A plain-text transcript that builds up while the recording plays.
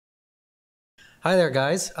Hi there,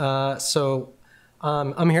 guys. I'm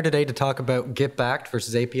here today to talk about Git-backed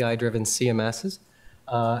versus API-driven CMSs.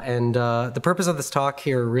 The purpose of this talk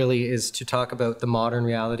here really is to talk about the modern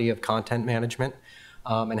reality of content management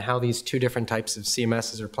and how these two different types of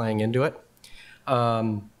CMSs are playing into it.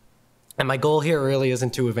 And my goal here really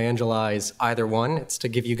isn't to evangelize either one. It's to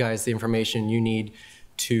give you guys the information you need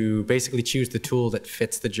to basically choose the tool that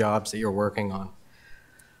fits the jobs that you're working on.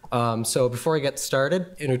 So before I get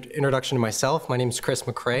started, introduction to myself. My name is Chris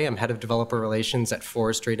Macrae. I'm head of developer relations at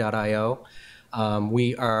forestry.io.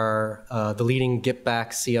 We are the leading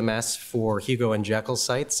Git-backed CMS for Hugo and Jekyll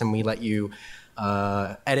sites, and we let you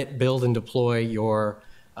edit, build, and deploy your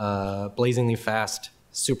blazingly fast,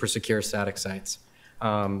 super secure static sites.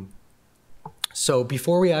 So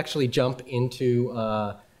before we actually jump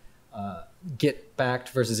into Git-backed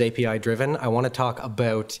versus API-driven, I want to talk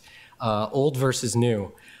about old versus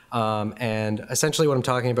new. And essentially what I'm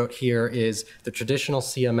talking about here is the traditional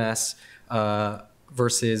CMS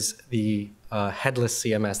versus the headless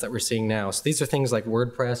CMS that we're seeing now. So these are things like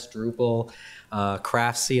WordPress, Drupal,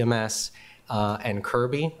 Craft CMS, and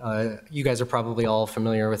Kirby. You guys are probably all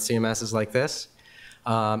familiar with CMSs like this.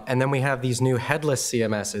 And then we have these new headless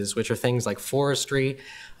CMSs, which are things like Forestry,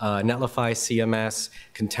 Netlify CMS,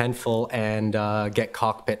 Contentful, and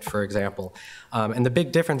GetCockpit, for example. And the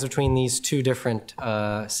big difference between these two different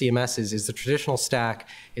CMSs is the traditional stack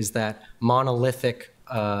is that monolithic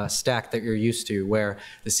stack that you're used to, where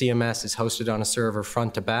the CMS is hosted on a server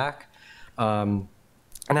front to back. And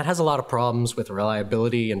that has a lot of problems with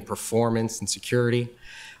reliability and performance and security.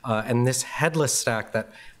 And this headless stack that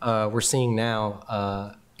we're seeing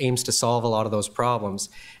now aims to solve a lot of those problems.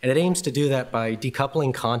 And it aims to do that by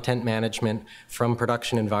decoupling content management from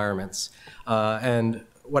production environments. And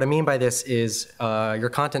what I mean by this is your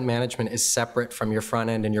content management is separate from your front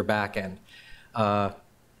end and your back end. The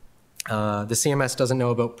CMS doesn't know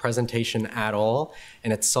about presentation at all,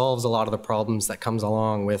 and it solves a lot of the problems that comes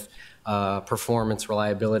along with performance,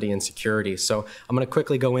 reliability, and security. So I'm going to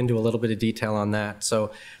quickly go into a little bit of detail on that. So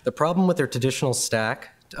the problem with their traditional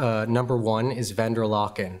stack, number one, is vendor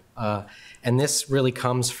lock-in. And this really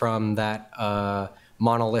comes from that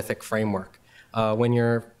monolithic framework. When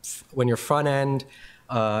your front end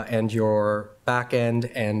and your back end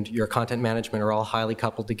and your content management are all highly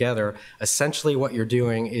coupled together, essentially what you're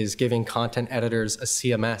doing is giving content editors a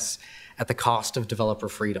CMS at the cost of developer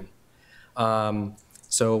freedom.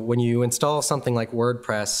 So when you install something like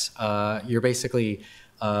WordPress, you're basically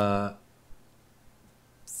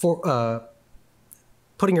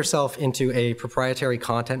putting yourself into a proprietary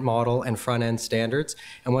content model and front-end standards.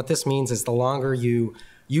 And what this means is the longer you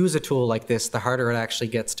use a tool like this, the harder it actually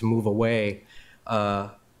gets to move away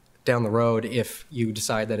down the road if you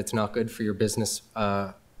decide that it's not good for your business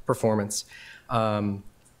performance.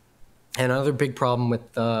 And another big problem with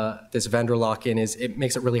this vendor lock-in is it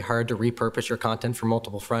makes it really hard to repurpose your content for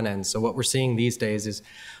multiple front ends. So what we're seeing these days is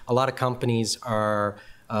a lot of companies are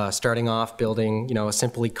starting off building, a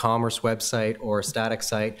simple e-commerce website or a static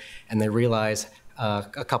site, and they realize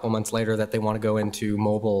a couple months later that they want to go into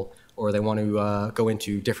mobile or they want to go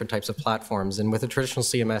into different types of platforms. And with a traditional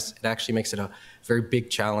CMS, it actually makes it a very big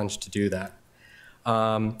challenge to do that.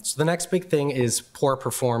 So the next big thing is poor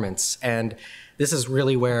performance. And this is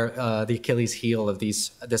really where the Achilles heel of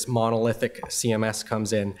this monolithic CMS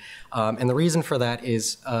comes in. And the reason for that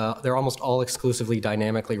is they're almost all exclusively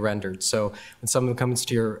dynamically rendered. So when someone comes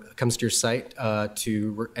to your site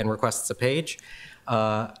and requests a page,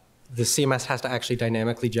 the CMS has to actually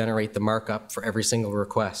dynamically generate the markup for every single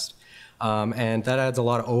request. And that adds a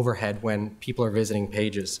lot of overhead when people are visiting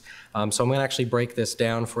pages. So I'm going to actually break this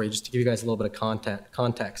down for you just to give you guys a little bit of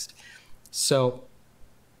context. So,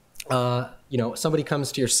 somebody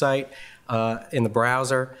comes to your site in the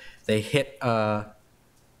browser, they send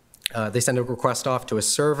a request off to a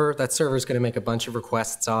server. That server is going to make a bunch of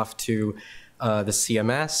requests off to the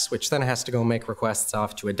CMS, which then has to go make requests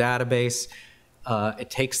off to a database. It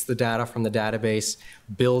takes the data from the database,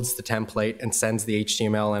 builds the template, and sends the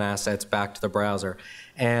HTML and assets back to the browser.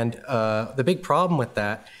 And the big problem with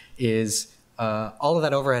that is all of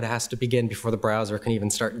that overhead has to begin before the browser can even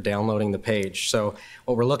start downloading the page. So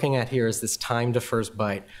what we're looking at here is this time to first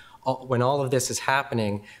byte. When all of this is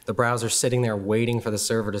happening, the browser's sitting there waiting for the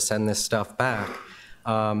server to send this stuff back.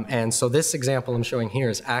 And so this example I'm showing here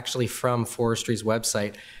is actually from Forestry's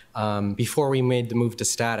website. Before we made the move to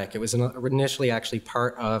static, it was initially actually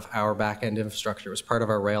part of our back-end infrastructure. It was part of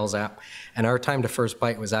our Rails app. And our time to first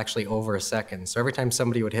byte was actually over a second. So every time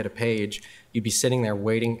somebody would hit a page, you'd be sitting there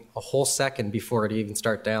waiting a whole second before it even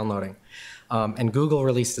start downloading. And Google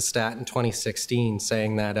released a stat in 2016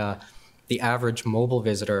 saying that the average mobile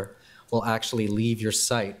visitor will actually leave your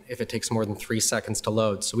site if it takes more than 3 seconds to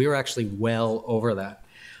load. So we were actually well over that.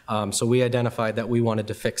 So we identified that we wanted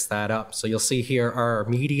to fix that up. So you'll see here our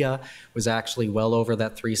media was actually well over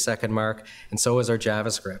that 3-second mark, and so was our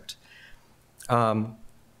JavaScript.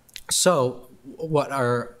 So what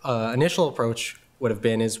our initial approach would have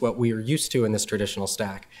been is what we were used to in this traditional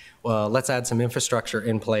stack. Well, let's add some infrastructure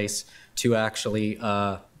in place to actually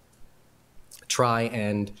try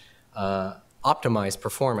and optimize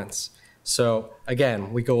performance. So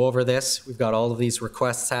again, we go over this. We've got all of these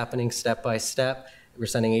requests happening step by step. We're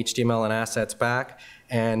sending HTML and assets back.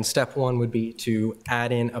 And step one would be to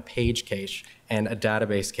add in a page cache and a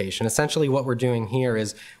database cache. And essentially what we're doing here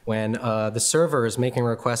is when the server is making a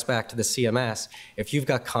request back to the CMS, if you've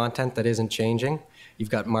got content that isn't changing, you've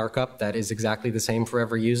got markup that is exactly the same for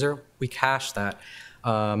every user, we cache that.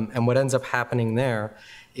 And what ends up happening there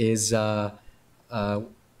is there's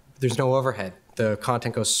no overhead. The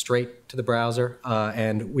content goes straight to the browser,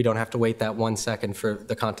 and we don't have to wait that 1 second for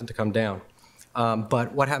the content to come down.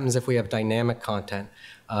 But what happens if we have dynamic content?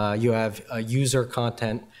 You have user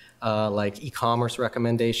content like e-commerce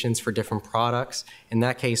recommendations for different products. In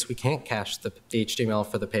that case, we can't cache the HTML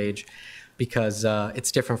for the page because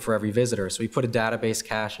it's different for every visitor. So we put a database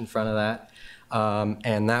cache in front of that.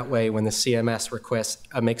 And that way, when the CMS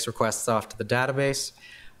makes requests off to the database,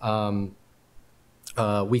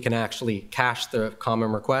 we can actually cache the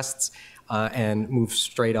common requests and move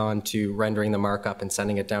straight on to rendering the markup and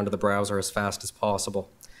sending it down to the browser as fast as possible.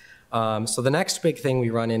 So the next big thing we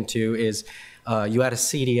run into is you add a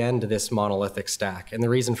CDN to this monolithic stack. And the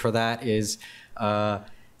reason for that is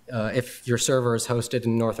if your server is hosted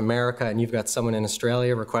in North America and you've got someone in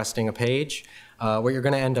Australia requesting a page, what you're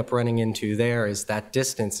going to end up running into there is that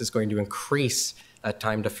distance is going to increase that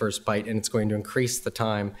time to first byte, and it's going to increase the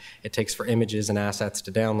time it takes for images and assets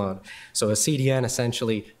to download. So a CDN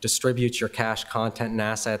essentially distributes your cached content and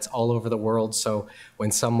assets all over the world, so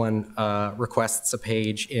when someone requests a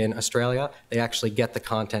page in Australia, they actually get the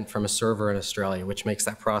content from a server in Australia, which makes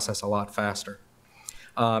that process a lot faster.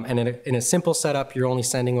 And in a simple setup, you're only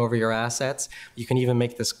sending over your assets. You can even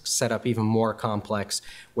make this setup even more complex,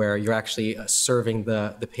 where you're actually serving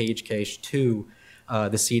the page cache to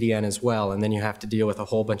the CDN as well, and then you have to deal with a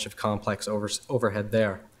whole bunch of complex overhead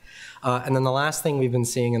there. And then the last thing we've been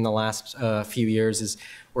seeing in the last few years is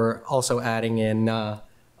we're also adding in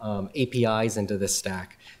APIs into this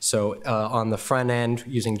stack. So on the front end,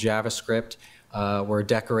 using JavaScript, we're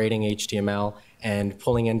decorating HTML and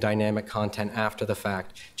pulling in dynamic content after the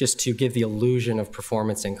fact, just to give the illusion of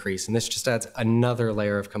performance increase. And this just adds another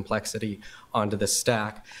layer of complexity onto the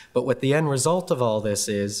stack. But what the end result of all this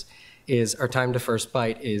is our time to first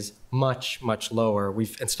byte is much, much lower.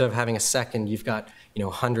 Instead of having a second, you've got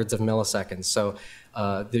hundreds of milliseconds. So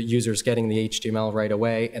the user's getting the HTML right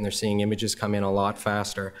away, and they're seeing images come in a lot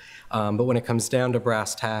faster. But when it comes down to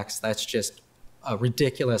brass tacks, that's just a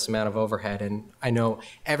ridiculous amount of overhead. And I know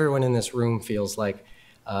everyone in this room feels like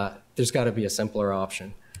there's got to be a simpler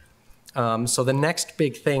option. So the next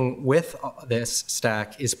big thing with this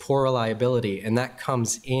stack is poor reliability, and that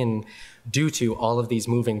comes in due to all of these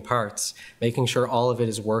moving parts. Making sure all of it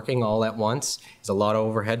is working all at once is a lot of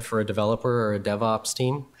overhead for a developer or a DevOps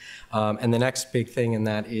team. And the next big thing in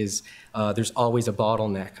that is there's always a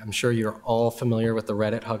bottleneck. I'm sure you're all familiar with the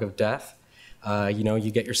Reddit hug of death.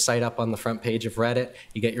 You get your site up on the front page of Reddit,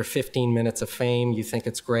 you get your 15 minutes of fame, you think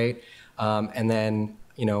it's great, and then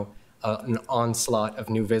an onslaught of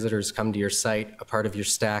new visitors come to your site, a part of your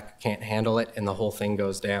stack can't handle it, and the whole thing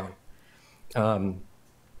goes down. So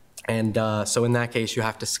in that case, you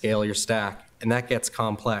have to scale your stack, and that gets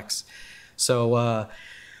complex. So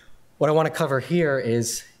what I want to cover here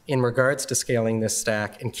is, in regards to scaling this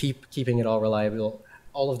stack and keeping it all reliable,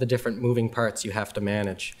 all of the different moving parts you have to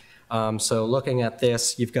manage. So looking at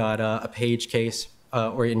this, you've got a page case,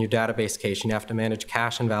 or in your database case, you have to manage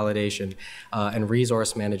cache and validation and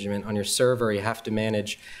resource management. On your server, you have to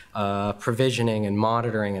manage provisioning and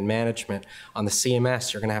monitoring and management. On the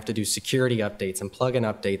CMS, you're going to have to do security updates and plugin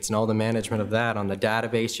updates and all the management of that. On the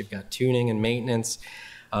database, you've got tuning and maintenance.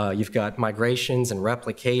 You've got migrations and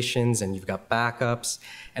replications, and you've got backups.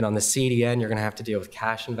 And on the CDN, you're going to have to deal with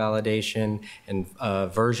cache and validation and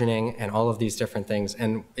versioning and all of these different things.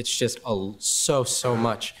 And it's just so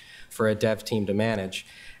much for a dev team to manage.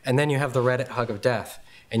 And then you have the Reddit hug of death,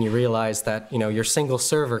 and you realize that your single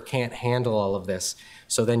server can't handle all of this.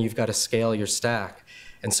 So then you've got to scale your stack.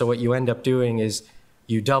 And so what you end up doing is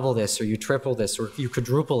you double this, or you triple this, or you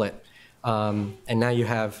quadruple it. And now you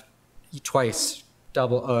have twice,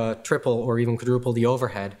 double, triple, or even quadruple the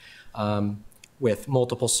overhead with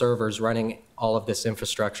multiple servers running all of this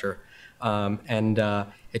infrastructure.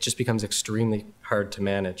 It just becomes extremely hard to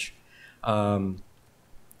manage.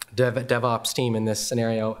 DevOps team in this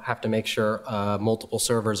scenario have to make sure multiple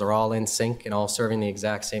servers are all in sync and all serving the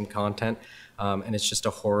exact same content, and it's just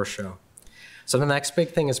a horror show. So the next big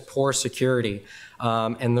thing is poor security.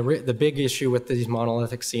 And the big issue with these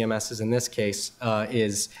monolithic CMSs in this case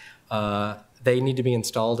is they need to be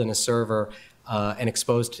installed in a server and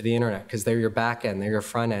exposed to the internet because they're your back end, they're your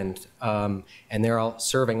front end, and they're all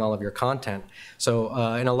serving all of your content. So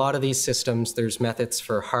in a lot of these systems, there's methods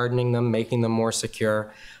for hardening them, making them more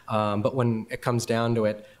secure. But when it comes down to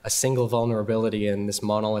it, a single vulnerability in this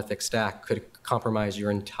monolithic stack could compromise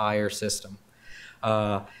your entire system.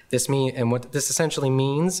 What this essentially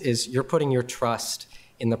means is you're putting your trust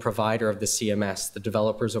in the provider of the CMS, the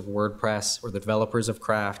developers of WordPress or the developers of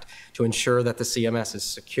Craft, to ensure that the CMS is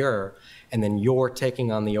secure, and then you're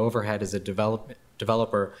taking on the overhead as a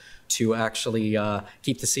developer to actually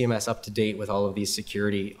keep the CMS up to date with all of these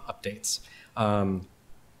security updates.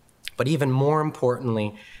 But even more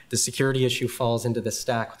importantly, the security issue falls into the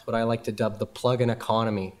stack with what I like to dub the plugin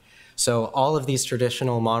economy. So all of these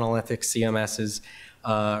traditional monolithic CMSs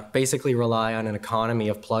basically rely on an economy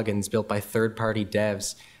of plugins built by third-party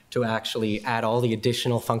devs to actually add all the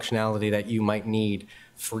additional functionality that you might need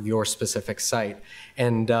for your specific site.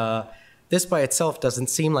 And this by itself doesn't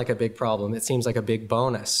seem like a big problem. It seems like a big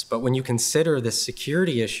bonus. But when you consider this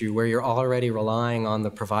security issue where you're already relying on the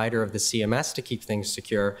provider of the CMS to keep things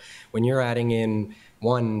secure, when you're adding in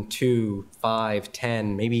 1, 2, 5,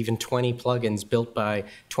 10, maybe even 20 plugins built by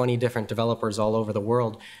 20 different developers all over the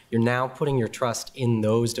world, you're now putting your trust in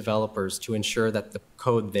those developers to ensure that the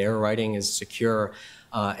code they're writing is secure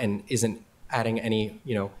and isn't adding any,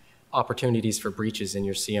 opportunities for breaches in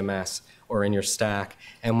your CMS or in your stack.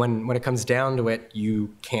 And when it comes down to it,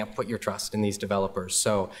 you can't put your trust in these developers.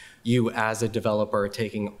 So you, as a developer, are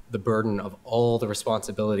taking the burden of all the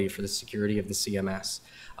responsibility for the security of the CMS.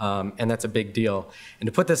 And that's a big deal. And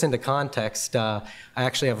to put this into context, I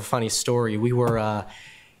actually have a funny story. We were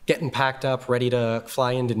getting packed up, ready to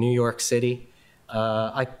fly into New York City.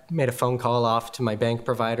 I made a phone call off to my bank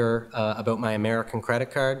provider about my American credit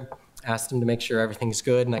card, asked them to make sure everything's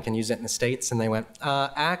good and I can use it in the States. And they went,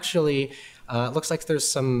 actually, it looks like there's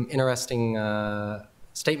some interesting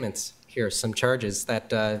statements here, some charges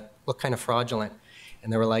that look kind of fraudulent.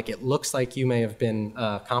 And they were like, it looks like you may have been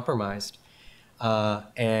compromised.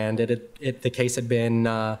 And the case had been,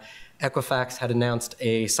 Equifax had announced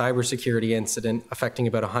a cybersecurity incident affecting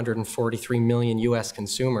about 143 million US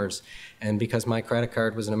consumers. And because my credit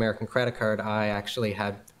card was an American credit card, I actually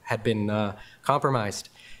had been compromised.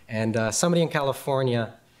 And somebody in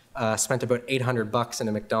California spent about $800 in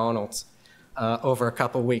a McDonald's over a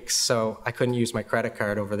couple weeks. So I couldn't use my credit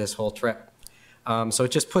card over this whole trip. So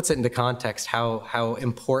it just puts it into context how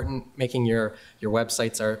important making your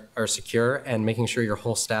websites are secure and making sure your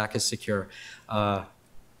whole stack is secure.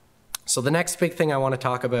 So the next big thing I want to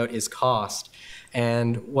talk about is cost.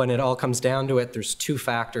 And when it all comes down to it, there's two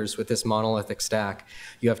factors with this monolithic stack.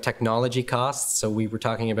 You have technology costs. So we were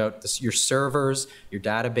talking about your servers, your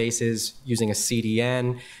databases, using a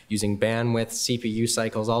CDN, using bandwidth, CPU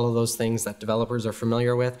cycles, all of those things that developers are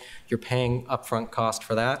familiar with. You're paying upfront cost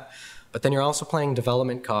for that. But then you're also paying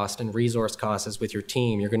development cost and resource costs with your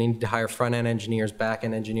team. You're going to need to hire front-end engineers,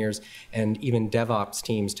 back-end engineers, and even DevOps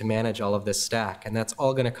teams to manage all of this stack. And that's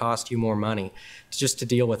all going to cost you more money just to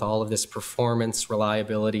deal with all of this performance,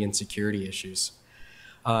 reliability, and security issues.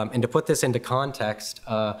 And to put this into context,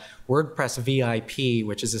 WordPress VIP,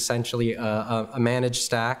 which is essentially a managed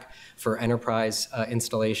stack for enterprise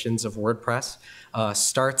installations of WordPress,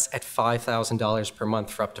 starts at $5,000 per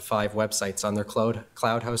month for up to 5 websites on their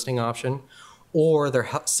cloud hosting option, or their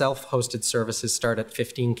self-hosted services start at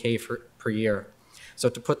 $15K per year. So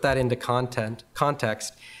to put that into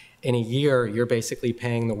context, in a year, you're basically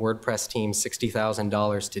paying the WordPress team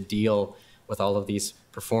 $60,000 to deal with all of these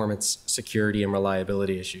performance, security, and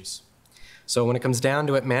reliability issues. So when it comes down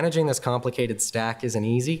to it, managing this complicated stack isn't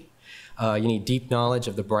easy. You need deep knowledge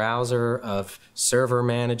of the browser, of server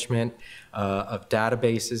management, of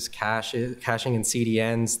databases, caching and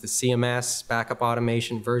CDNs, the CMS, backup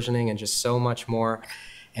automation, versioning, and just so much more.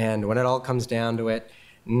 And when it all comes down to it,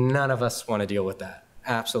 none of us want to deal with that.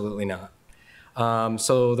 Absolutely not.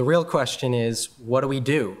 So the real question is, what do we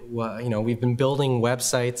do? Well, we've been building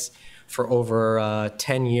websites for over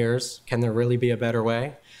 10 years. Can there really be a better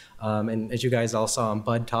way? And as you guys all saw on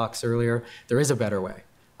Bud Talks earlier, there is a better way.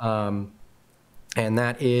 And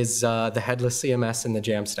that is the Headless CMS and the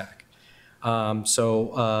JAMStack.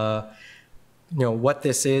 What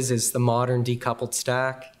this is the modern decoupled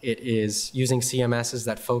stack. It is using CMSs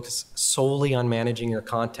that focus solely on managing your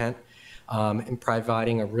content, and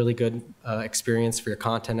providing a really good experience for your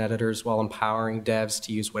content editors while empowering devs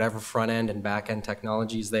to use whatever front-end and back-end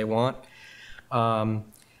technologies they want.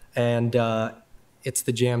 It's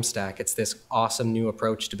the JAMStack. It's this awesome new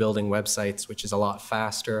approach to building websites, which is a lot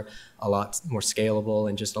faster, a lot more scalable,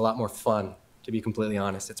 and just a lot more fun, to be completely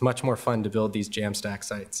honest. It's much more fun to build these JAMStack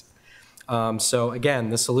sites. So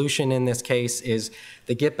again, the solution in this case is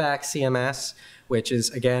the Git-based CMS, which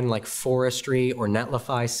is, again, like Forestry or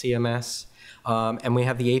Netlify CMS. And we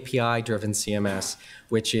have the API-driven CMS,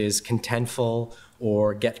 which is Contentful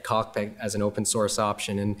or Get Cockpit as an open source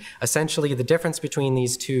option. And essentially, the difference between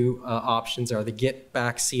these two options are the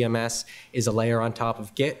Git-based CMS is a layer on top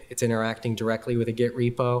of Git. It's interacting directly with a Git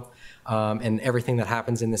repo. And everything that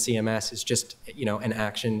happens in the CMS is just, an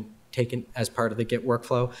action taken as part of the Git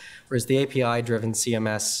workflow, whereas the API-driven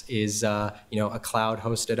CMS is, a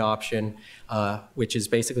cloud-hosted option, which is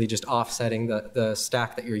basically just offsetting the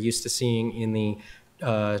stack that you're used to seeing in the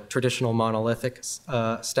traditional monolithic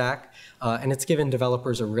stack, and it's given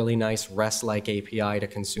developers a really nice REST-like API to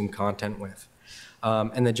consume content with.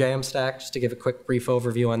 And the JAMStack, just to give a quick brief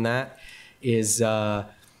overview on that, is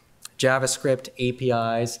JavaScript,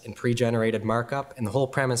 APIs, and pre-generated markup. And the whole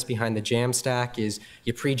premise behind the JAMStack is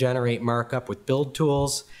you pre-generate markup with build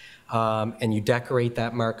tools, and you decorate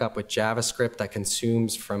that markup with JavaScript that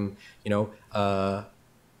consumes from,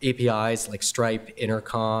 APIs like Stripe,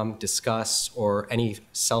 Intercom, Discuss, or any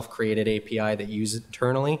self-created API that you use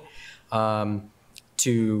internally that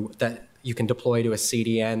you can deploy to a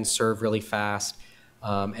CDN, serve really fast,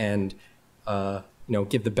 and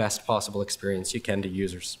give the best possible experience you can to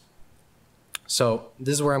users. So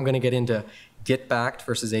this is where I'm going to get into Git-backed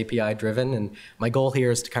versus API-driven, and my goal here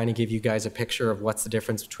is to kind of give you guys a picture of what's the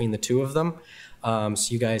difference between the two of them, so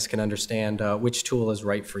you guys can understand which tool is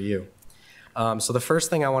right for you. So the first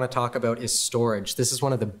thing I want to talk about is storage. This is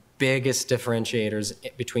one of the biggest differentiators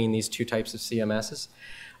between these two types of CMSs.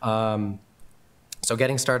 So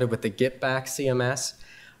getting started with the Git-based CMS,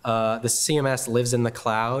 the CMS lives in the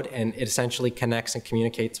cloud, and it essentially connects and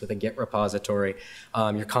communicates with a Git repository.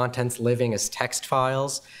 Your content's living as text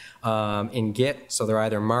files in Git, so they're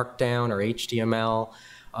either Markdown or HTML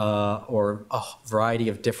or a variety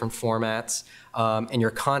of different formats. And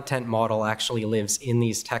your content model actually lives in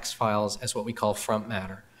these text files as what we call front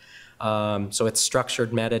matter. So it's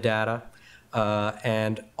structured metadata,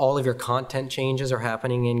 and all of your content changes are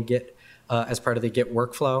happening in Git as part of the Git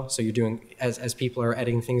workflow. So you're doing, as people are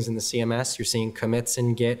editing things in the CMS, you're seeing commits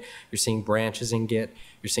in Git, you're seeing branches in Git,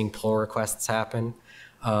 you're seeing pull requests happen.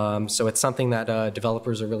 So it's something that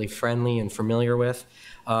developers are really friendly and familiar with.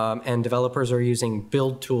 And developers are using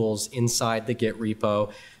build tools inside the Git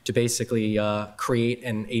repo to basically create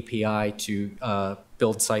an API to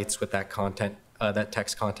build sites with that content, that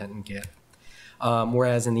text content in Git.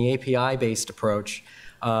 Whereas in the API-based approach,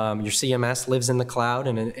 your CMS lives in the cloud,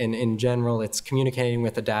 and in general, it's communicating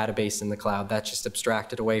with a database in the cloud. That's just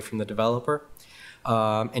abstracted away from the developer.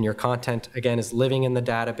 And your content, again, is living in the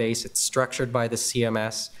database. It's structured by the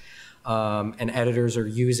CMS, and editors are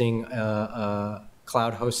using a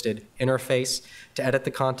cloud-hosted interface to edit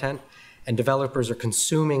the content, and developers are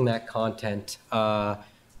consuming that content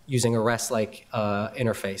using a REST-like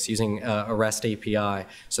interface, using a REST API.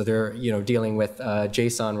 So they're dealing with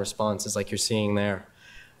JSON responses like you're seeing there.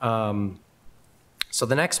 So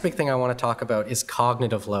the next big thing I want to talk about is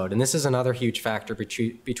cognitive load. And this is another huge factor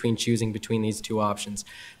between choosing between these two options.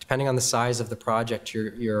 Depending on the size of the project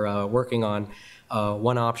you're working on,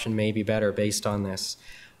 one option may be better based on this.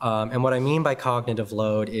 And what I mean by cognitive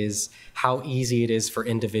load is how easy it is for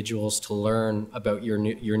individuals to learn about your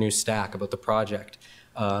new stack, about the project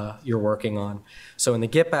you're working on. So in the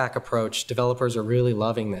Git-back approach, developers are really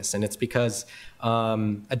loving this, and it's because a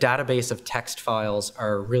database of text files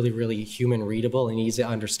are really, really human readable and easy to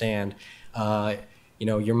understand.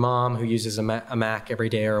 Your mom who uses a Mac every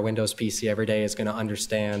day or a Windows PC every day is going to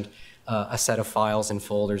understand a set of files and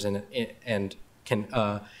folders and can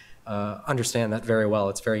understand that very well.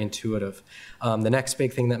 It's very intuitive. The next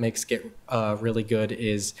big thing that makes Git really good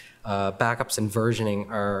is backups and versioning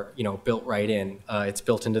are built right in. It's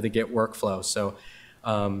built into the Git workflow. So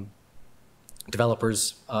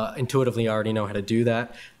developers intuitively already know how to do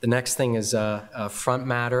that. The next thing is front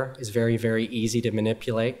matter is very, very easy to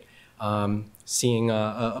manipulate. Seeing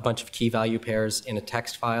a bunch of key value pairs in a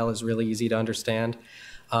text file is really easy to understand.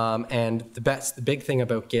 And the big thing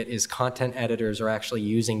about Git is content editors are actually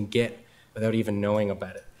using Git without even knowing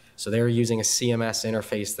about it. So they're using a CMS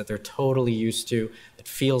interface that they're totally used to. It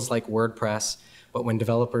feels like WordPress, but when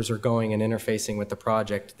developers are going and interfacing with the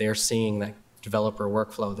project, they're seeing that developer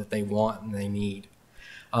workflow that they want and they need.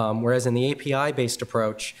 Whereas in the API-based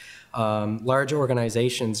approach, Large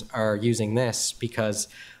organizations are using this because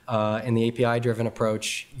in the API-driven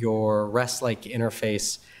approach, your REST-like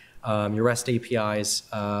interface, your REST APIs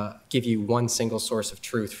give you one single source of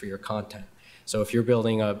truth for your content. So if you're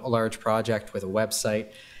building a large project with a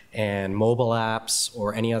website and mobile apps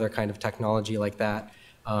or any other kind of technology like that,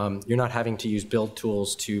 you're not having to use build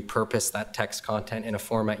tools to purpose that text content in a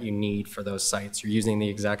format you need for those sites. You're using the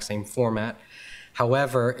exact same format.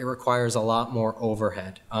 However, it requires a lot more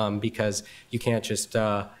overhead because you can't just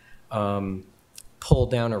pull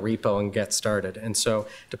down a repo and get started. And so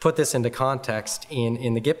to put this into context,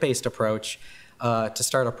 in the Git-based approach, to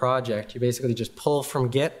start a project, you basically just pull from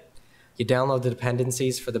Git, you download the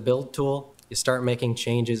dependencies for the build tool, you start making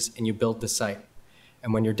changes, and you build the site.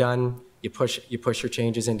 And when you're done, you push your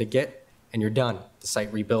changes into Git, and you're done. The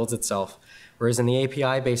site rebuilds itself. Whereas in the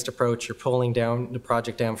API-based approach, you're pulling down the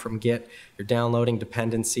project down from Git, you're downloading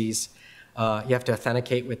dependencies, you have to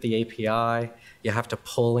authenticate with the API, you have to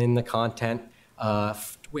pull in the content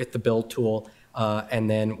with the build tool, and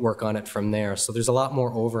then work on it from there. So there's a lot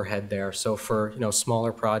more overhead there. So for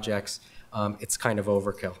smaller projects, it's kind of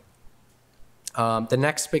overkill. The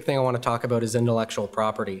next big thing I want to talk about is intellectual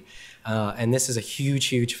property. And this is a huge,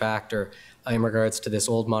 huge factor in regards to this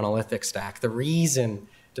old monolithic stack. The reason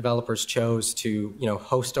developers chose to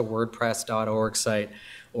host a WordPress.org site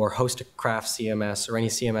or host a Craft CMS or any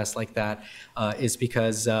CMS like that is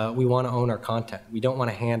because we want to own our content. We don't want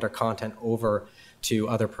to hand our content over to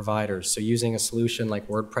other providers. So using a solution like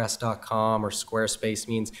WordPress.com or Squarespace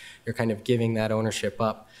means you're kind of giving that ownership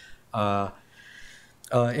up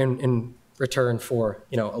in return for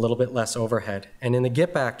a little bit less overhead. And in the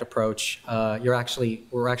Git-backed approach, we're actually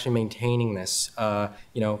maintaining this.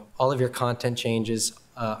 All of your content changes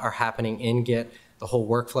are happening in Git. The whole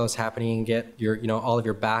workflow is happening in Git. All of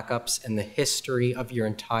your backups and the history of your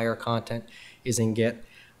entire content is in Git.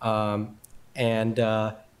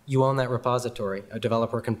 You own that repository. A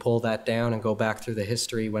developer can pull that down and go back through the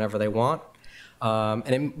history whenever they want.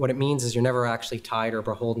 What it means is you're never actually tied or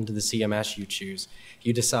beholden to the CMS you choose. If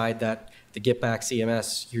you decide that the Git-backed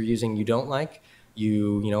CMS you're using you don't like,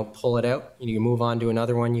 you pull it out, you move on to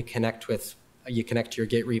another one, you connect to your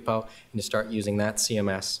Git repo, and you start using that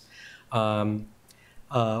CMS.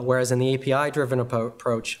 Whereas in the API-driven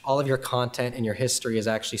approach, all of your content and your history is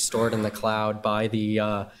actually stored in the cloud by the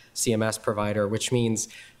CMS provider, which means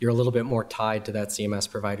you're a little bit more tied to that CMS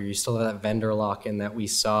provider. You still have that vendor lock-in that we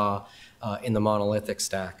saw in the monolithic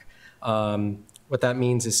stack. What that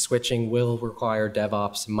means is switching will require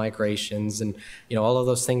DevOps and migrations and all of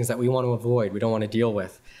those things that we want to avoid, we don't want to deal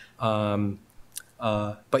with.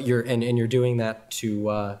 But you're doing that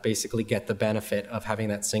to basically get the benefit of having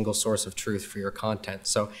that single source of truth for your content.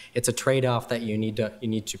 So it's a trade-off that you need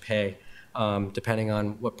to pay depending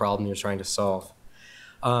on what problem you're trying to solve.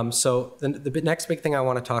 So the next big thing I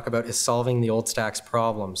want to talk about is solving the old stack's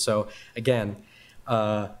problem. So again,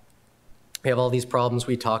 we have all these problems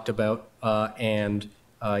we talked about, and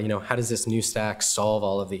how does this new stack solve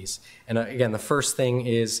all of these? And again, the first thing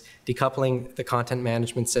is decoupling the content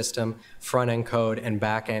management system, front-end code, and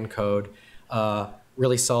back-end code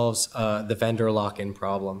really solves the vendor lock-in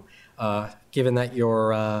problem. Given that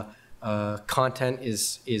your content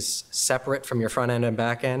is separate from your front-end and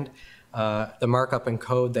back-end, the markup and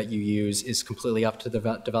code that you use is completely up to the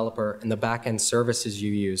developer, and the back-end services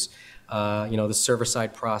you use, the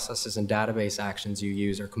server-side processes and database actions you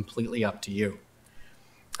use are completely up to you.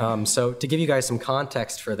 So to give you guys some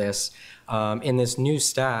context for this, in this new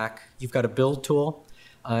stack, you've got a build tool,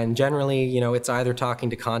 and generally, it's either talking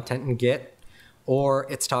to content in Git, or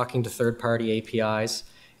it's talking to third-party APIs.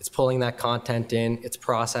 It's pulling that content in, it's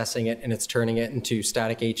processing it, and it's turning it into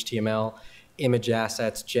static HTML, image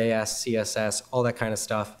assets, JS, CSS, all that kind of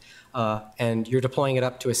stuff. And you're deploying it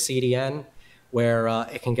up to a CDN where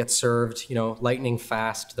it can get served, lightning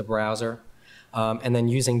fast to the browser. And then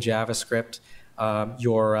using JavaScript,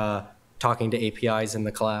 you're talking to APIs in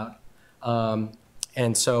the cloud.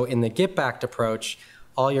 And so in the Git-backed approach,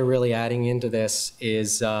 all you're really adding into this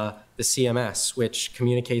is the CMS, which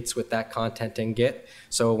communicates with that content in Git.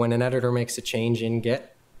 So when an editor makes a change in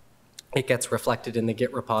Git, it gets reflected in the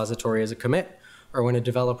Git repository as a commit, or when a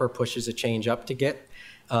developer pushes a change up to Git,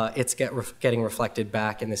 it's getting reflected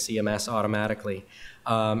back in the CMS automatically.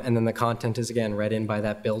 And then the content is, again, read in by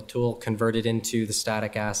that build tool, converted into the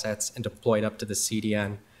static assets, and deployed up to the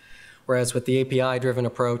CDN. Whereas with the API-driven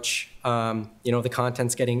approach, the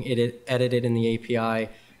content's getting edited in the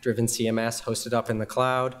API-driven CMS, hosted up in the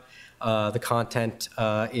cloud. The content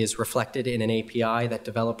is reflected in an API that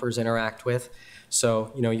developers interact with.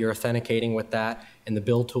 So, you're authenticating with that, and the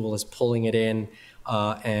build tool is pulling it in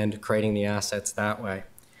and creating the assets that way.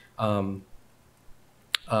 And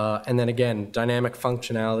then again, dynamic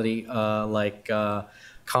functionality like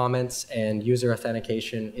comments and user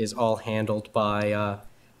authentication is all handled by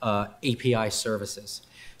API services.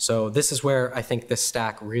 So this is where I think this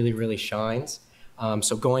stack really, really shines.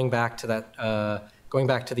 So going back to that, going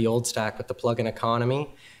back to the old stack with the plugin economy,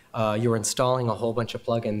 you're installing a whole bunch of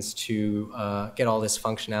plugins to get all this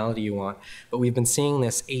functionality you want. But we've been seeing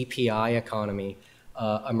this API economy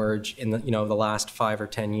emerge in the last 5 or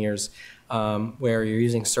 10 years, where you're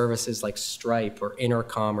using services like Stripe or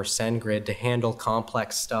Intercom or SendGrid to handle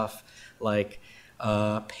complex stuff like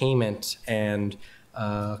payment and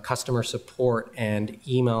customer support and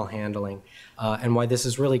email handling. And why this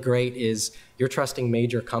is really great is you're trusting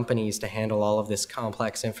major companies to handle all of this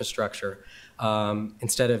complex infrastructure.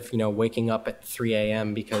 Instead of waking up at 3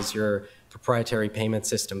 a.m. because your proprietary payment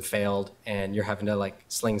system failed and you're having to like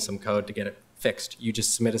sling some code to get it fixed. You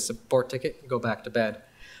just submit a support ticket and go back to bed.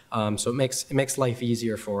 So it makes life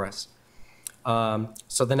easier for us.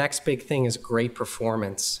 So the next big thing is great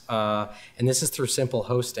performance, and this is through simple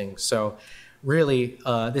hosting. So really,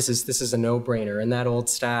 this is a no-brainer. In that old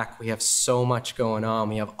stack, we have so much going on.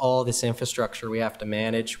 We have all this infrastructure we have to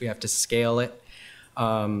manage. We have to scale it.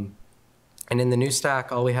 And in the new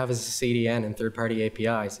stack, all we have is a CDN and third-party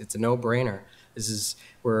APIs. It's a no-brainer.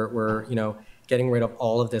 We're getting rid of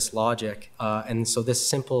all of this logic. And so this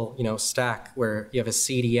simple stack where you have a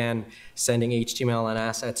CDN sending HTML and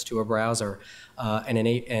assets to a browser,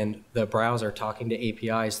 and the browser talking to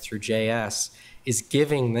APIs through JS is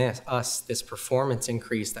giving us this performance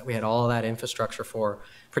increase that we had all of that infrastructure for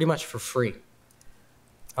pretty much for free.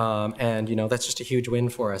 And that's just a huge win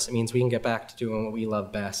for us. It means we can get back to doing what we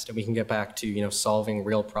love best, and we can get back to solving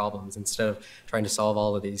real problems instead of trying to solve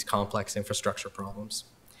all of these complex infrastructure problems.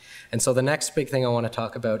 And so the next big thing I want to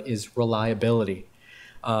talk about is reliability.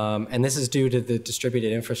 And this is due to the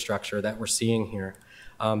distributed infrastructure that we're seeing here.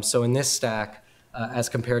 So in this stack, as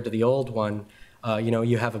compared to the old one,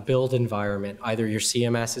 you have a build environment. Either your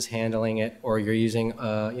CMS is handling it, or you're using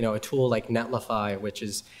a tool like Netlify, which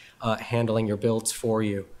is handling your builds for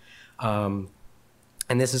you. And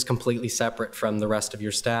this is completely separate from the rest of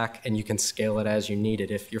your stack, and you can scale it as you need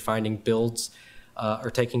it. If you're finding builds are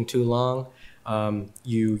taking too long,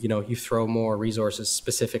 you throw more resources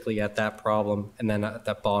specifically at that problem and then at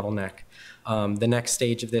that bottleneck. The next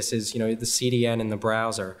stage of this is the CDN in the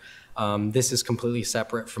browser. This is completely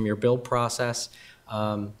separate from your build process.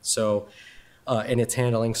 And it's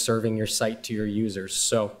handling serving your site to your users.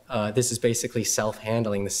 So this is basically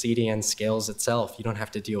self-handling. The CDN scales itself. You don't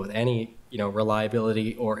have to deal with any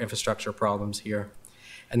reliability or infrastructure problems here.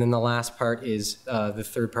 And then the last part is the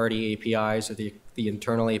third-party APIs or the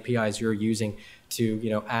internal APIs you're using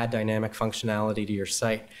to add dynamic functionality to your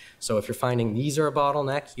site. So if you're finding these are a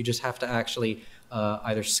bottleneck, you just have to actually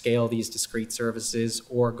either scale these discrete services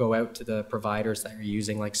or go out to the providers that you're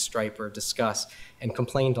using like Stripe or Discuss and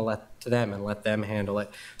complain to them and let them handle it.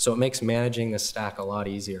 So it makes managing this stack a lot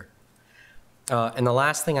easier. And the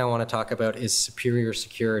last thing I want to talk about is superior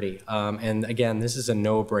security. And again, this is a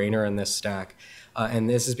no-brainer in this stack. And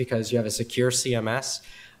this is because you have a secure CMS.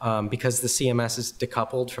 Because the CMS is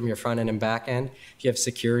decoupled from your front end and back end, if you have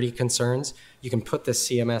security concerns, you can put this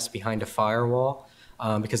CMS behind a firewall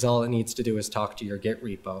because all it needs to do is talk to your Git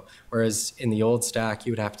repo. Whereas in the old stack,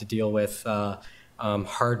 you would have to deal with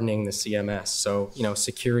hardening the CMS. So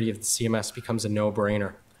security of the CMS becomes a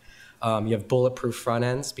no-brainer. You have bulletproof front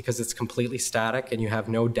ends because it's completely static and you have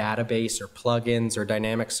no database or plugins or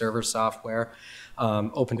dynamic server software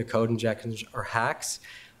open to code injections or hacks.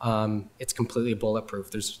 It's completely bulletproof.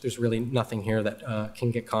 There's really nothing here that can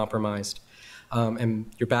get compromised.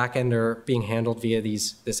 And your backend are being handled via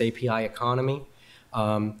this API economy.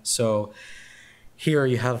 So here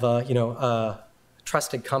you have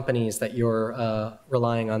trusted companies that you're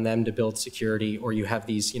relying on them to build security, or you have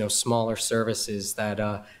these smaller services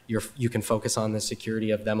that you can focus on the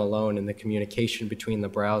security of them alone and the communication between the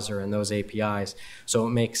browser and those APIs. So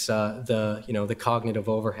it makes the cognitive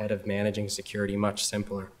overhead of managing security much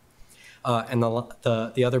simpler. And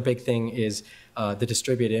the other big thing is the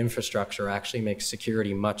distributed infrastructure actually makes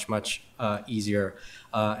security much easier.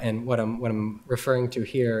 And what I'm referring to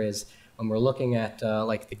here is when we're looking at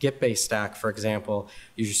like the Git-based stack, for example,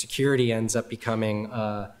 your security ends up becoming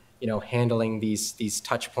handling these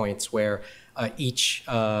touch points where each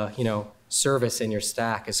service in your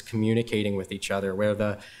stack is communicating with each other, where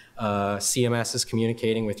the CMS is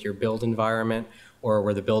communicating with your build environment, or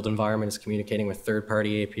where the build environment is communicating with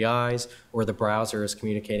third-party APIs, or the browser is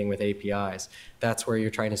communicating with APIs. That's where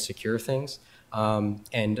you're trying to secure things.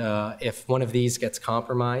 If one of these gets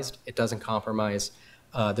compromised, it doesn't compromise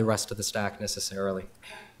the rest of the stack necessarily.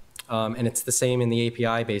 And it's the same in the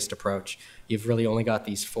API-based approach. You've really only got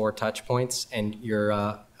these 4 touch points, and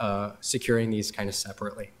you're securing these kind of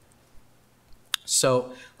separately.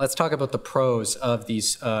 So let's talk about the pros of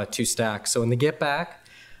these 2 stacks. So in the Git back,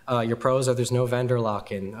 your pros are there's no vendor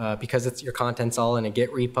lock-in. Because your content's all in a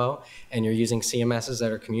Git repo and you're using CMSs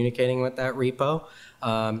that are communicating with that repo,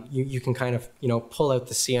 you can kind of pull out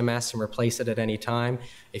the CMS and replace it at any time.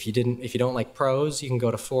 If you don't like pros, you can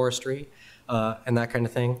go to forestry and that kind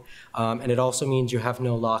of thing. And it also means you have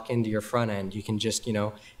no lock-in to your front end. You can just,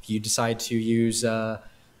 if you decide to use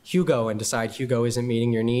Hugo and decide Hugo isn't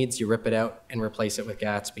meeting your needs, you rip it out and replace it with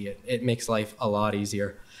Gatsby. It makes life a lot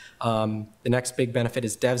easier. The next big benefit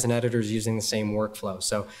is devs and editors using the same workflow.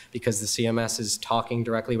 So because the CMS is talking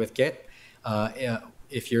directly with Git,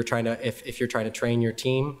 if you're trying to train your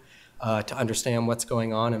team to understand what's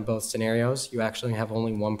going on in both scenarios, you actually have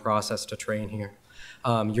only one process to train here.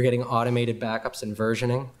 You're getting automated backups and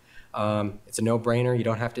versioning. It's a no-brainer. You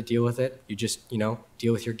don't have to deal with it. You just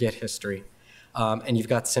deal with your Git history. And you've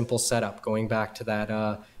got simple setup, going back to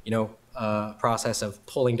that process of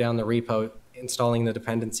pulling down the repo, installing the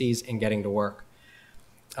dependencies, and getting to work.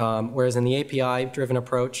 Whereas in the API-driven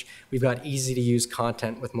approach, we've got easy-to-use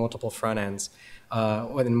content with multiple front ends.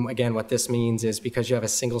 And again, what this means is because you have a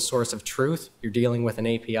single source of truth, you're dealing with an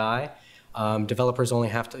API. Developers only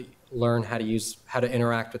have to learn how to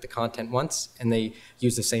interact with the content once, and they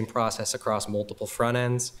use the same process across multiple front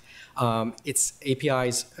ends.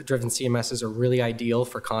 APIs-driven CMSs are really ideal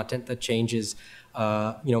for content that changes,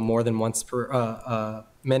 more than once per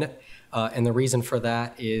minute. And the reason for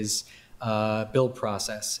that is build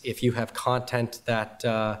process. If you have content that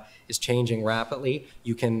is changing rapidly,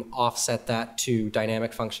 you can offset that to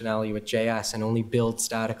dynamic functionality with JS and only build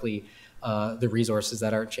statically the resources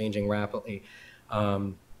that aren't changing rapidly.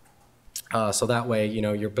 So that way,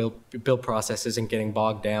 your build process isn't getting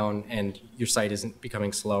bogged down and your site isn't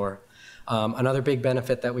becoming slower. Another big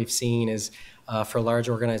benefit that we've seen is for large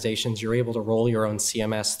organizations, you're able to roll your own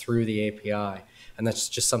CMS through the API. And that's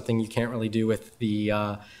just something you can't really do with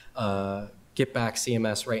the Git-back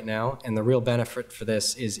CMS right now. And the real benefit for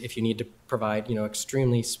this is if you need to provide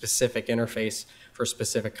extremely specific interface for a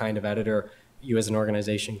specific kind of editor, you as an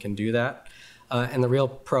organization can do that. And the real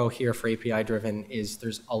pro here for API-driven is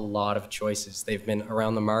there's a lot of choices. They've been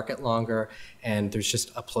around the market longer, and there's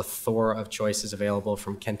just a plethora of choices available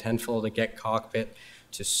from Contentful to Git Cockpit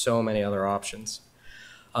to so many other options.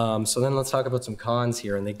 So then let's talk about some cons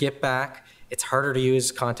here. In the Git back, it's harder to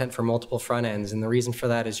use content for multiple front ends, and the reason for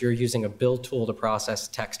that is you're using a build tool to process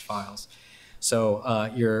text files.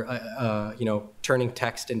 So you're turning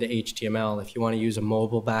text into HTML. If you want to use a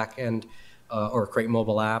mobile backend or create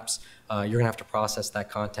mobile apps, you're going to have to process that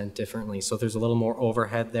content differently. So there's a little more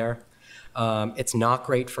overhead there. It's not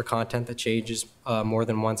great for content that changes more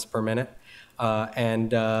than once per minute. And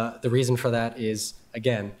the reason for that is,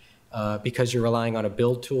 again, because you're relying on a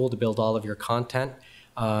build tool to build all of your content.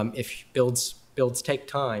 If builds take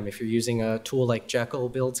time, if you're using a tool like Jekyll,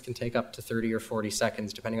 builds can take up to 30 or 40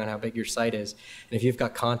 seconds, depending on how big your site is. And if you've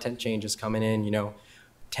got content changes coming in,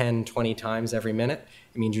 10, 20 times every minute,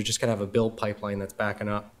 it means you're just going to have a build pipeline that's backing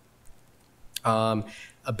up. A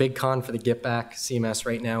big con for the Git-back CMS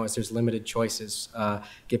right now is there's limited choices.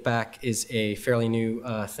 Git-back is a fairly new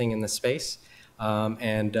thing in the space.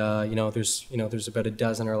 There's about a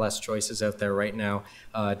dozen or less choices out there right now,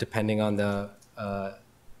 depending on the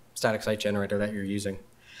static site generator that you're using.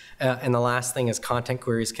 And the last thing is content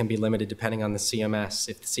queries can be limited depending on the CMS.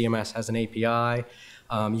 If the CMS has an API,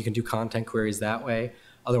 you can do content queries that way.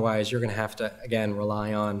 Otherwise, you're going to have to, again,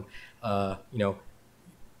 rely on,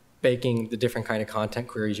 baking the different kind of content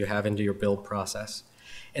queries you have into your build process.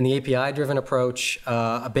 In the API-driven approach,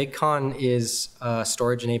 a big con is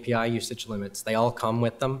storage and API usage limits. They all come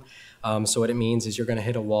with them. So what it means is you're going to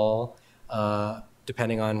hit a wall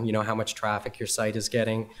depending on how much traffic your site is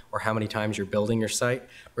getting or how many times you're building your site.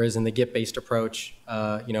 Whereas in the Git-based approach,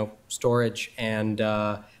 storage and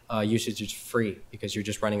usage is free because you're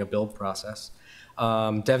just running a build process.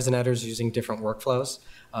 Devs and editors using different workflows.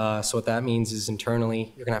 So what that means is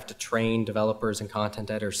internally, you're going to have to train developers and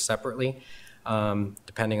content editors separately,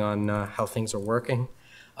 depending on how things are working.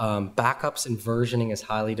 Backups and versioning is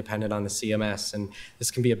highly dependent on the CMS, and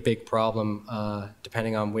this can be a big problem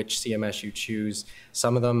depending on which CMS you choose.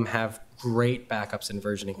 Some of them have great backups and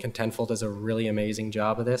versioning. Contentful does a really amazing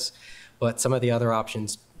job of this, but some of the other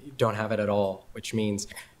options don't have it at all, which means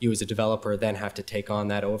you as a developer then have to take on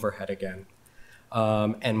that overhead again.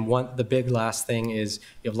 The big last thing is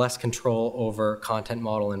you have less control over content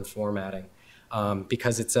model and formatting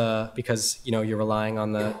because you're relying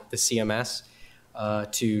on the CMS.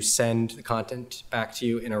 to send the content back to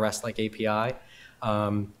you in a REST-like API,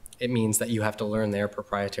 it means that you have to learn their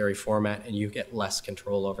proprietary format and you get less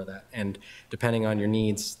control over that. And depending on your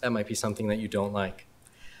needs, that might be something that you don't like.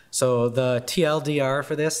 So the TLDR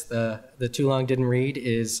for this, the too long didn't read,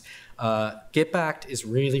 is Git-backed is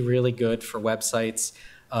really, really good for websites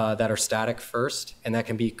that are static first, and that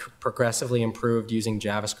can be progressively improved using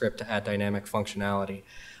JavaScript to add dynamic functionality.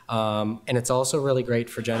 And it's also really great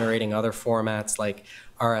for generating other formats like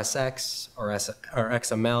RSX or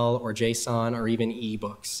XML or JSON or even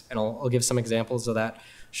ebooks. And I'll give some examples of that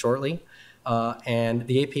shortly. And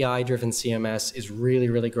the API-driven CMS is really,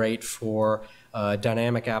 really great for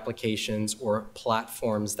dynamic applications or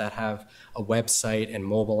platforms that have a website and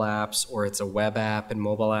mobile apps, or it's a web app and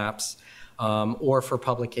mobile apps, or for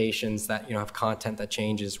publications that have content that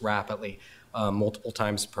changes rapidly, multiple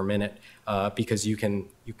times per minute, because you can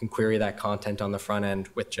query that content on the front end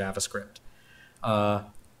with JavaScript.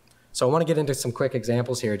 So I want to get into some quick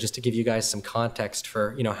examples here just to give you guys some context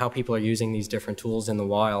for how people are using these different tools in the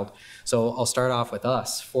wild. So I'll start off with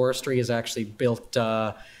us. Forestry is actually built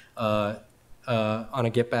on a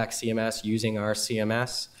Git-backed CMS using our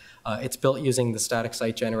CMS. It's built using the static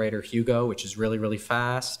site generator Hugo, which is really, really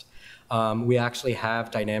fast. We actually have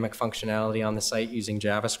dynamic functionality on the site using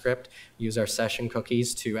JavaScript. We use our session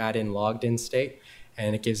cookies to add in logged in state,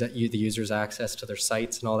 and it gives the users access to their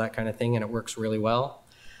sites and all that kind of thing, and it works really well.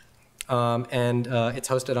 It's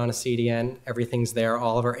hosted on a CDN. Everything's there.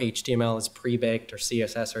 All of our HTML is pre-baked, or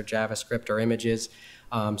CSS or JavaScript or images,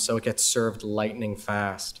 so it gets served lightning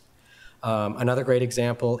fast. Another great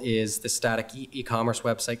example is the static e-commerce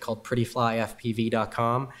website called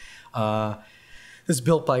prettyflyfpv.com. This is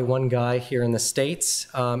built by one guy here in the States,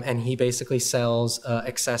 and he basically sells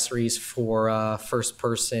accessories for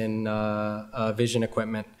first-person vision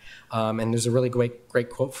equipment. And there's a really great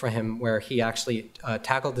quote from him where he actually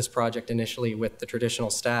tackled this project initially with the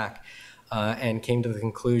traditional stack and came to the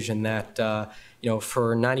conclusion that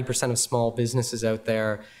for 90% of small businesses out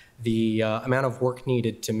there, the amount of work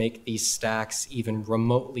needed to make these stacks even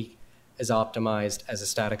remotely as optimized as a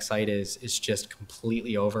static site is just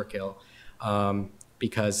completely overkill,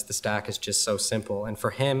 because the stack is just so simple. And for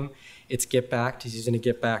him, it's Git-backed. He's using a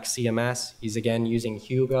Git-backed CMS. He's again using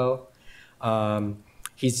Hugo.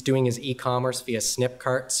 He's doing his e-commerce via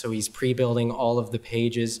Snipcart, so he's pre-building all of the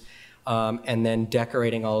pages and then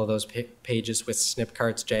decorating all of those pages with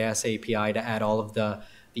Snipcart's JS API to add all of the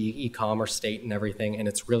e-commerce state and everything. And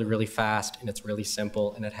it's really, really fast, and it's really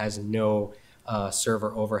simple, and it has no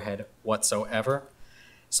server overhead whatsoever.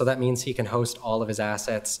 So that means he can host all of his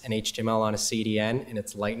assets and HTML on a CDN, and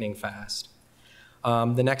it's lightning fast.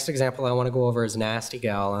 The next example I want to go over is Nasty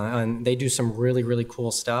Gal, and they do some really, really cool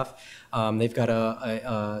stuff. They've got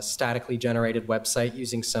a statically generated website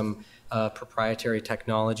using some proprietary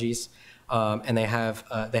technologies, and they have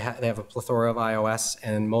a plethora of iOS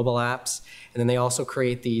and mobile apps. And then they also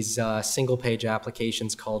create these single-page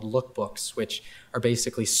applications called lookbooks, which are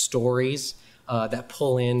basically stories that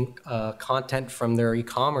pull in content from their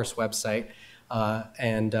e-commerce website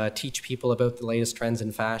and teach people about the latest trends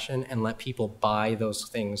in fashion and let people buy those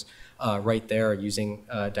things right there using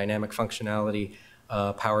dynamic functionality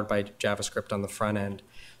powered by JavaScript on the front end.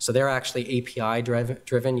 So they're actually API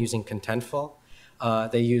driven using Contentful.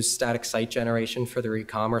 They use static site generation for their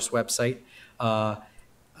e-commerce website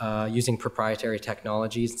using proprietary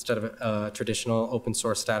technologies instead of a traditional open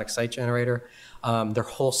source static site generator. Their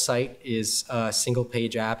whole site is single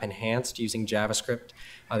page app enhanced using JavaScript.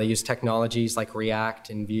 They use technologies like React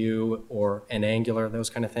and Vue and Angular, those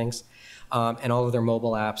kind of things. And all of their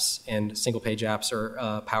mobile apps and single page apps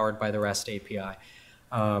are powered by the REST API.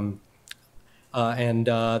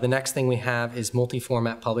 The next thing we have is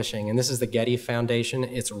multi-format publishing, and this is the Getty Foundation.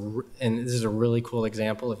 And this is a really cool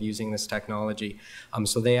example of using this technology.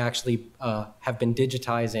 So they actually have been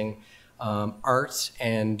digitizing art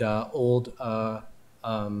and old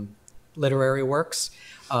literary works,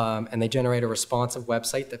 and they generate a responsive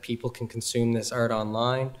website that people can consume this art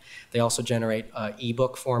online. They also generate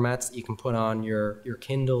ebook formats that you can put on your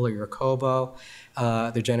Kindle or your Kobo.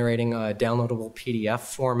 They're generating downloadable PDF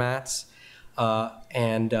formats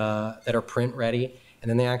that are print ready, and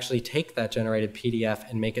then they actually take that generated PDF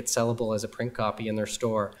and make it sellable as a print copy in their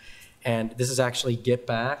store. And this is actually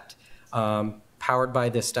Git-backed, powered by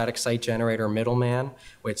the static site generator middleman,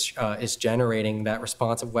 which is generating that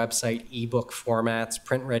responsive website, ebook formats,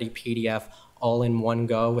 print ready PDF, all in one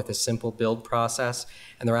go with a simple build process.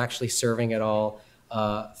 And they're actually serving it all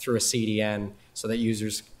through a CDN so that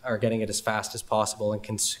users are getting it as fast as possible and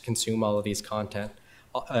can consume all of these content.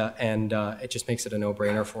 It just makes it a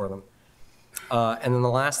no-brainer for them. And then the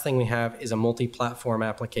last thing we have is a multi-platform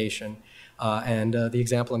application. The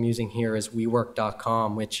example I'm using here is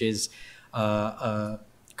WeWork.com, which is a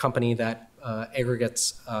company that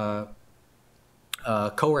aggregates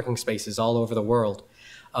co-working spaces all over the world.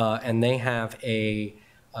 And they have a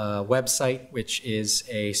website, which is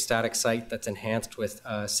a static site that's enhanced with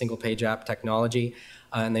single-page app technology.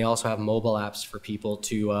 And they also have mobile apps for people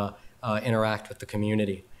to interact with the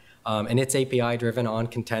community. And it's API-driven on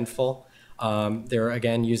Contentful. They're,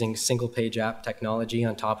 again, using single-page app technology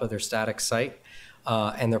on top of their static site.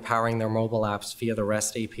 And they're powering their mobile apps via the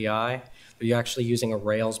REST API. They're actually using a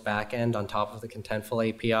Rails backend on top of the Contentful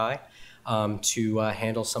API to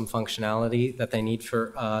handle some functionality that they need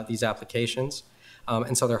for these applications.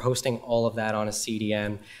 And so they're hosting all of that on a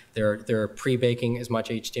CDN. They're pre-baking as much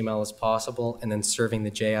HTML as possible and then serving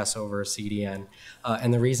the JS over a CDN.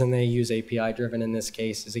 And the reason they use API-driven in this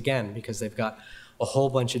case is, again, because they've got a whole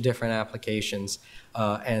bunch of different applications,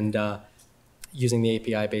 and using the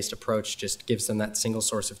API-based approach just gives them that single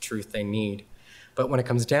source of truth they need. But when it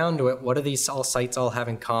comes down to it, what do these sites all have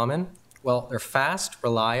in common? Well, they're fast,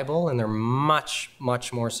 reliable, and they're much,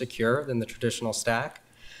 much more secure than the traditional stack.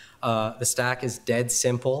 The stack is dead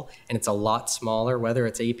simple, and it's a lot smaller, whether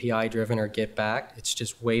it's API-driven or Git-backed. It's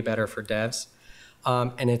just way better for devs.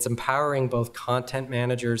 And it's empowering both content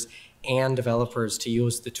managers and developers to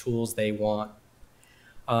use the tools they want.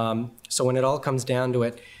 So when it all comes down to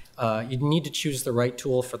it, you need to choose the right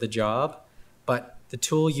tool for the job, but the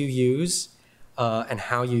tool you use and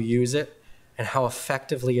how you use it and how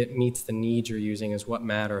effectively it meets the needs you're using is what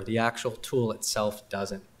matter. The actual tool itself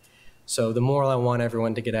doesn't. So the moral I want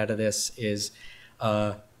everyone to get out of this is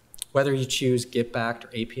whether you choose Git-backed or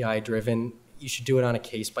API-driven, you should do it on a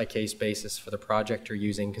case-by-case basis for the project you're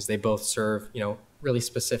using, because they both serve, really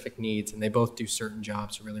specific needs, and they both do certain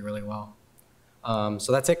jobs really, really well.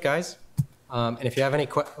 So that's it, guys. And if you have any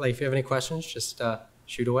questions, just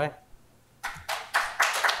shoot away.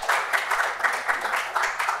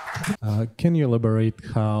 Can you elaborate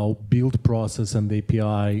how build process and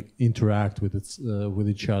API interact with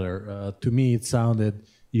each other? To me, it sounded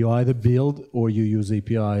you either build or you use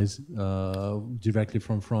APIs directly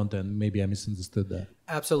from front end. Maybe I misunderstood that.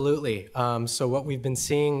 Absolutely. So what we've been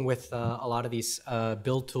seeing with a lot of these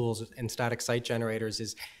build tools and static site generators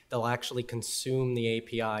is they'll actually consume the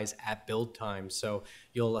APIs at build time. So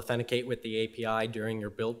you'll authenticate with the API during your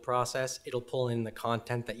build process. It'll pull in the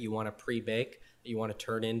content that you want to pre-bake, that you want to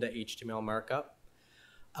turn into HTML markup.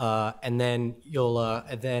 And then you'll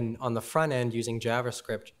then on the front end using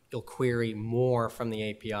JavaScript, you'll query more from the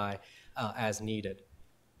API as needed.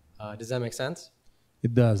 Does that make sense?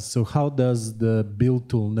 It does. So how does the build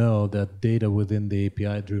tool know that data within the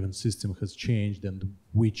API-driven system has changed and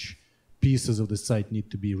which pieces of the site need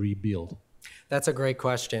to be rebuilt? That's a great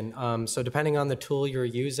question. So depending on the tool you're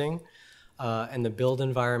using and the build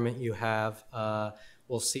environment you have,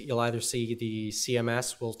 you'll either see the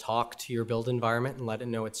CMS will talk to your build environment and let it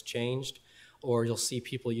know it's changed, or you'll see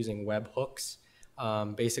people using webhooks,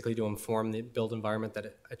 basically to inform the build environment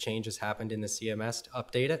that a change has happened in the CMS to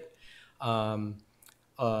update it.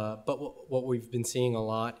 But what we've been seeing a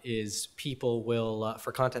lot is people will,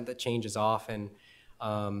 for content that changes often,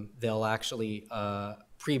 they'll actually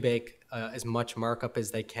pre-bake as much markup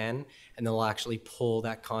as they can, and they'll actually pull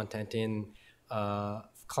that content in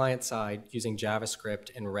client side using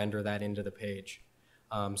JavaScript and render that into the page.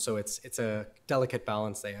 So it's a delicate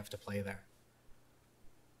balance they have to play there.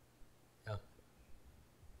 Yeah.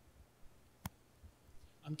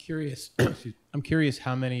 I'm curious. I'm curious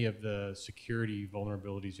how many of the security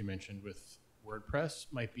vulnerabilities you mentioned with WordPress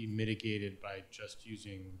might be mitigated by just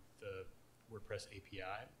using the WordPress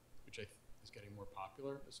API, which I think is getting more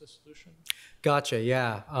popular as a solution. Gotcha.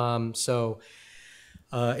 Yeah.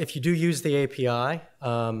 If you do use the API,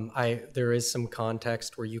 there is some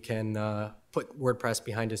context where you can put WordPress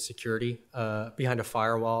behind a security, behind a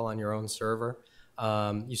firewall on your own server.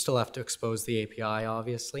 You still have to expose the API,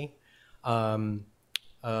 obviously. The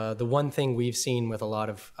one thing we've seen with a lot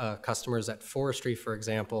of customers at Forestry, for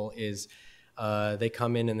example, is they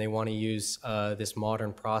come in and they want to use this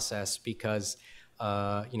modern process because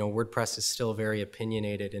WordPress is still very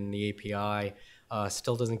opinionated, and the API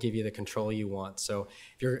still doesn't give you the control you want. So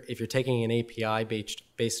if you're taking an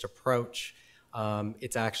API-based approach,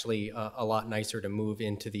 it's actually a lot nicer to move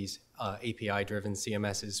into these API-driven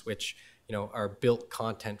CMSs, which are built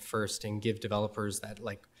content first and give developers that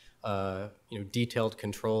detailed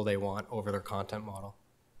control they want over their content model.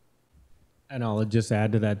 And I'll just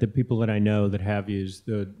add to that, the people that I know that have used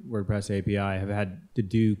the WordPress API have had to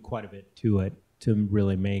do quite a bit to it to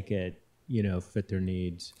really make it, fit their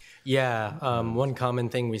needs. Yeah, one common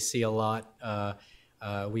thing we see a lot. I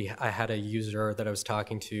had a user that I was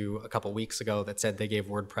talking to a couple weeks ago that said they gave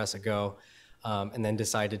WordPress a go, and then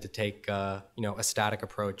decided to take a static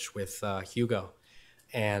approach with Hugo,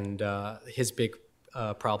 and his big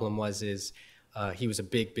problem is he was a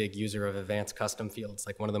big user of advanced custom fields,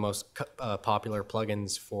 like one of the most popular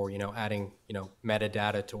plugins for adding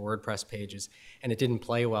metadata to WordPress pages, and it didn't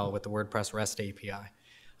play well with the WordPress REST API.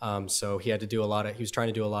 So he was trying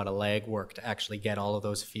to do a lot of lag work to actually get all of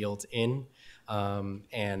those fields in,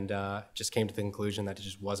 and just came to the conclusion that it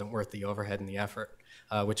just wasn't worth the overhead and the effort.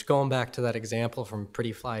 Which, going back to that example from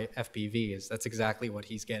Prettyfly FBV, that's exactly what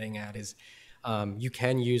he's getting at. Is you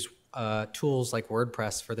can use tools like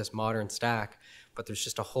WordPress for this modern stack, but there's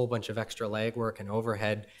just a whole bunch of extra legwork and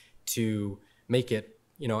overhead to make it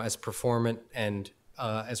as performant and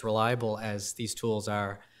as reliable as these tools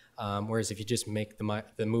are. Whereas if you just make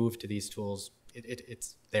the move to these tools,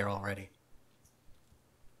 it's there already.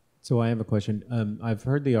 So I have a question. I've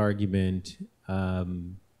heard the argument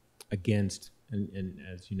against, and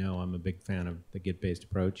as you know, I'm a big fan of the Git-based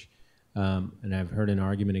approach. And I've heard an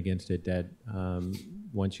argument against it that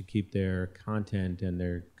once you keep their content and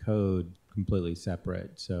their code completely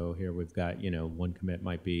separate, so here we've got, one commit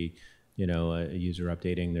might be, a user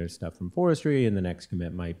updating their stuff from forestry, and the next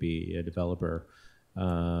commit might be a developer.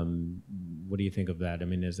 What do you think of that? I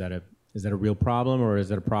mean, is that a real problem, or is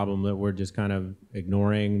that a problem that we're just kind of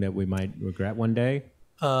ignoring that we might regret one day?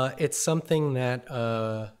 It's something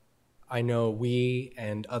that I know we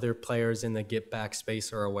and other players in the Git-back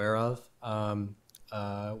space are aware of.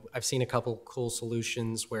 I've seen a couple cool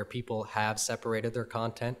solutions where people have separated their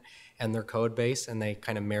content and their code base, and they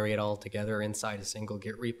kind of marry it all together inside a single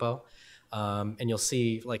Git repo. And you'll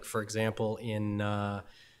see, like, for example, in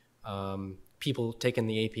people taking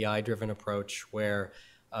the API-driven approach where,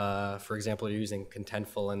 for example, you're using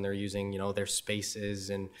Contentful and they're using, their spaces,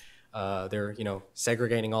 and they're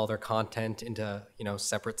segregating all their content into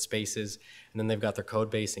separate spaces, and then they've got their code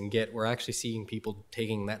base in Git. We're actually seeing people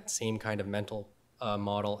taking that same kind of mental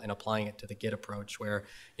model and applying it to the Git approach, where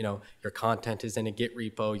your content is in a Git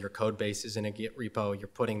repo, your code base is in a Git repo, you're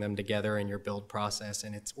putting them together in your build process,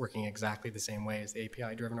 and it's working exactly the same way as the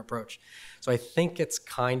API driven approach. So I think it's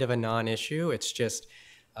kind of a non-issue. It's just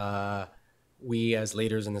we as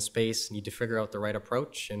leaders in the space need to figure out the right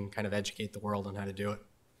approach and kind of educate the world on how to do it.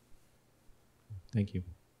 Thank you.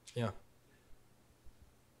 Yeah.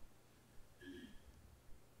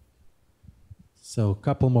 So a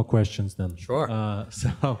couple more questions then. Sure.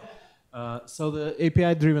 So the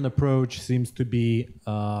API-driven approach seems to be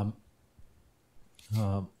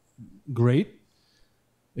great,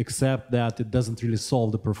 except that it doesn't really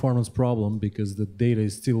solve the performance problem, because the data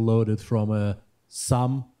is still loaded from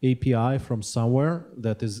some API from somewhere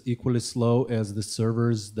that is equally slow as the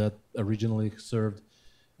servers that originally served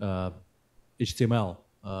HTML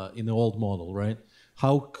in the old model, right?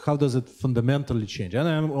 How does it fundamentally change?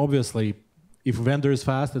 And obviously, if vendor is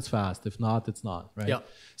fast, it's fast. If not, it's not, right? Yeah.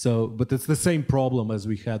 So, but it's the same problem as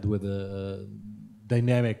we had with a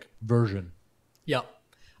dynamic version. Yeah.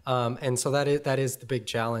 And so that is the big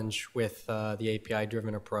challenge with the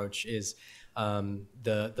API-driven approach. Is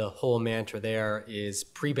the whole mantra there is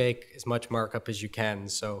pre-bake as much markup as you can.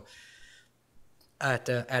 So at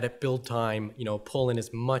a build time, pull in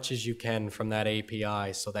as much as you can from that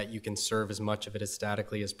API so that you can serve as much of it as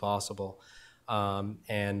statically as possible.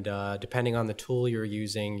 And depending on the tool you're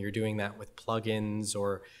using, you're doing that with plugins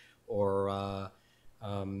or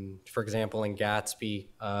for example, in Gatsby,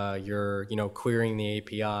 you're querying the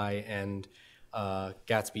API, and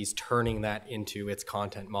Gatsby's turning that into its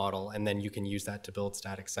content model, and then you can use that to build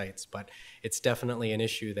static sites. But it's definitely an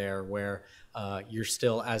issue there where you're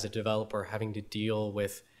still, as a developer, having to deal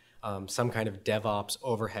with some kind of DevOps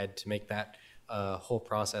overhead to make that whole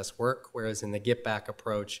process work. Whereas in the Git-back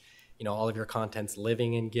approach, all of your content's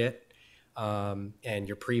living in Git, and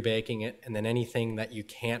you're pre-baking it, and then anything that you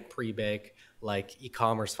can't pre-bake, like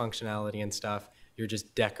e-commerce functionality and stuff, you're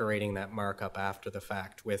just decorating that markup after the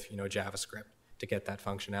fact with JavaScript to get that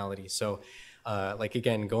functionality. So like,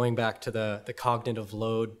 again, going back to the cognitive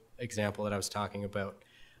load example that I was talking about,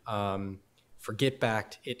 for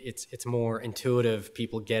Git-backed, it's more intuitive,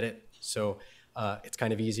 people get it, so it's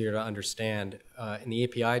kind of easier to understand. In the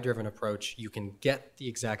API-driven approach, you can get the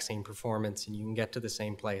exact same performance and you can get to the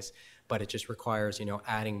same place, but it just requires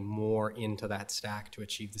adding more into that stack to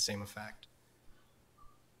achieve the same effect.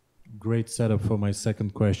 Great setup for my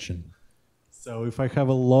second question. So if I have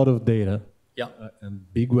a lot of data, yeah,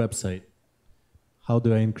 and big website, how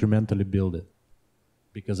do I incrementally build it?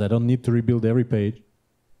 Because I don't need to rebuild every page,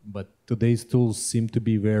 but today's tools seem to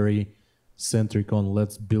be very centric on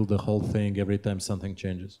let's build the whole thing every time something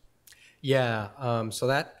changes? Yeah, so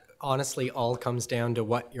that honestly all comes down to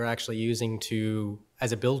what you're actually using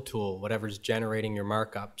as a build tool, whatever's generating your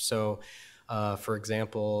markup. So, for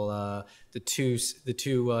example, the two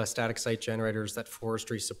static site generators that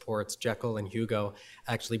Forestry supports, Jekyll and Hugo,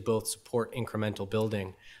 actually both support incremental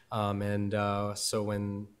building. So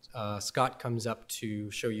when Scott comes up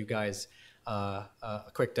to show you guys a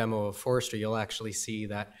quick demo of Forestry, you'll actually see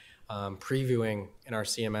that previewing in our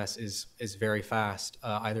CMS is very fast,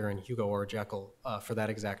 either in Hugo or Jekyll, for that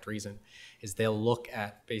exact reason, is they'll look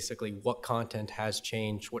at basically what content has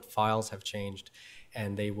changed, what files have changed,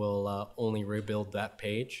 and they will only rebuild that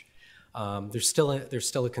page. There's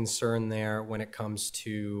still a concern there when it comes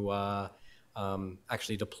to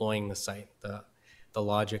actually deploying the site. The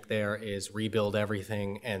logic there is rebuild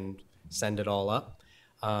everything and send it all up.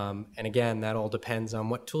 And again, that all depends on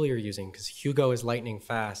what tool you're using, because Hugo is lightning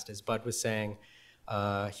fast. As Bud was saying,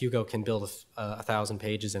 Hugo can build 1,000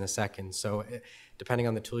 pages in a second. So depending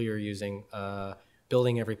on the tool you're using,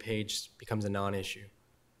 building every page becomes a non-issue.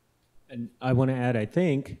 And I want to add, I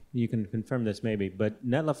think, you can confirm this maybe, but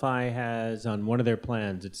Netlify has on one of their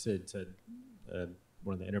plans, it's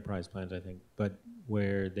one of the enterprise plans, I think, but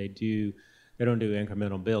where they don't do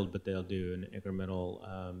incremental build, but they'll do an incremental,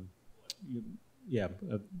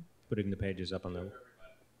 putting the pages up on the.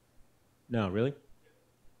 No, really?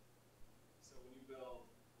 So when you build,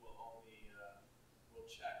 we'll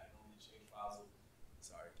check and only change files.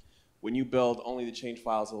 When you build, only the change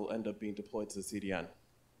files will end up being deployed to the CDN.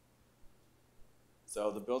 So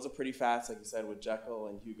the builds are pretty fast, like you said, with Jekyll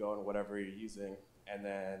and Hugo and whatever you're using. And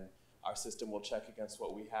then our system will check against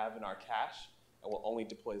what we have in our cache, and will only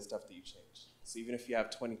deploy the stuff that you changed. So even if you have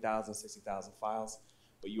 20,000, 60,000 files,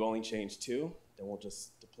 but you only change 2, then we'll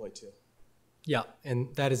just deploy 2. Yeah,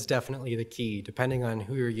 and that is definitely the key. Depending on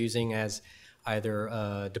who you're using as either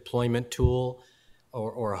a deployment tool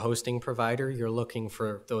or a hosting provider, you're looking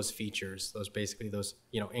for those features, those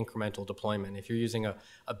incremental deployment. If you're using a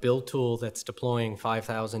build tool that's deploying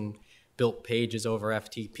 5,000 built pages over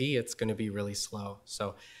FTP, it's going to be really slow.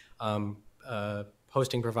 So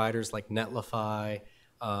hosting providers like Netlify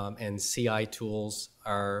and CI tools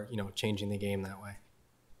are changing the game that way.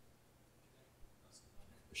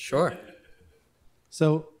 Sure.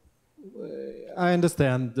 So I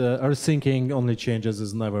understand our syncing only changes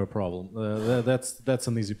is never a problem. That's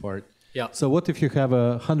an easy part. Yeah. So what if you have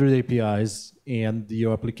 100 APIs and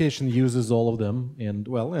your application uses all of them, and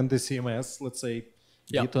the CMS, let's say,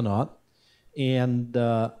 Git or not, and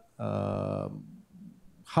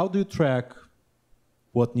how do you track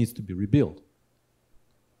what needs to be rebuilt?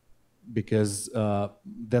 Because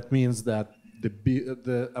that means that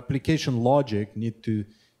the application logic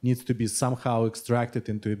needs to be somehow extracted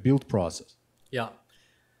into a build process. Yeah.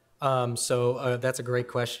 So that's a great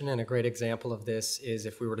question, and a great example of this is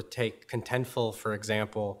if we were to take Contentful, for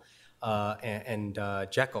example, and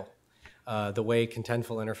Jekyll. The way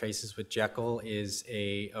Contentful interfaces with Jekyll is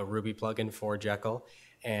a Ruby plugin for Jekyll,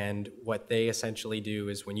 and what they essentially do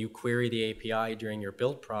is when you query the API during your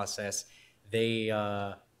build process, they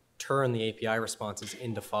turn the API responses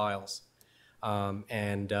into files.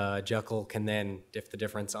 And Jekyll can then diff the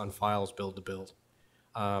difference on files build to build.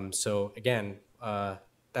 So again,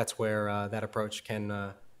 that's where that approach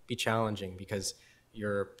can be challenging, because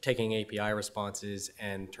you're taking API responses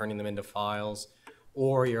and turning them into files,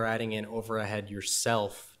 or you're adding in overhead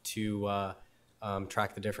yourself to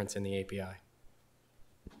track the difference in the API.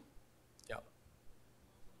 Yep.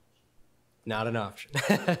 Not an option.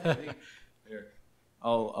 Here,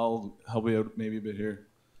 I'll help you out maybe a bit here.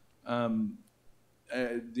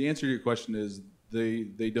 The answer to your question is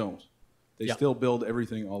they don't. They still build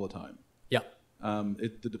everything all the time. Yeah.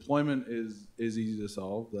 The deployment is easy to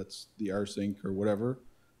solve. That's the rsync or whatever.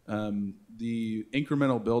 The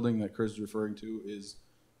incremental building that Chris is referring to is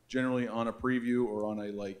generally on a preview or on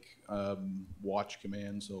a watch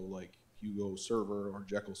command. So like Hugo server or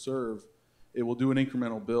Jekyll serve, it will do an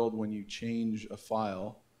incremental build when you change a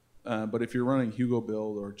file. But if you're running Hugo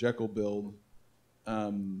build or Jekyll build,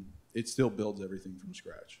 it still builds everything from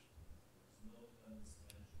scratch.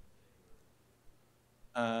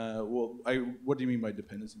 What do you mean by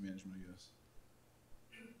dependency management, I guess?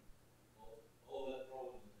 All that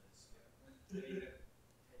problem is 10 years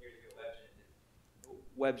ago,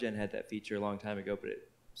 WebGen had that feature a long time ago, but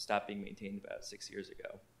it stopped being maintained about 6 years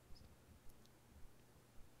ago.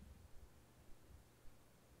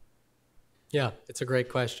 Yeah, it's a great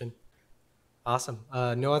question. Awesome.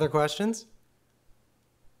 No other questions?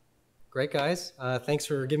 Great, guys. Thanks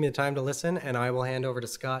for giving me the time to listen, and I will hand over to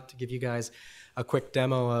Scott to give you guys a quick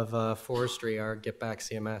demo of Forestry, our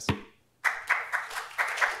Git-based CMS.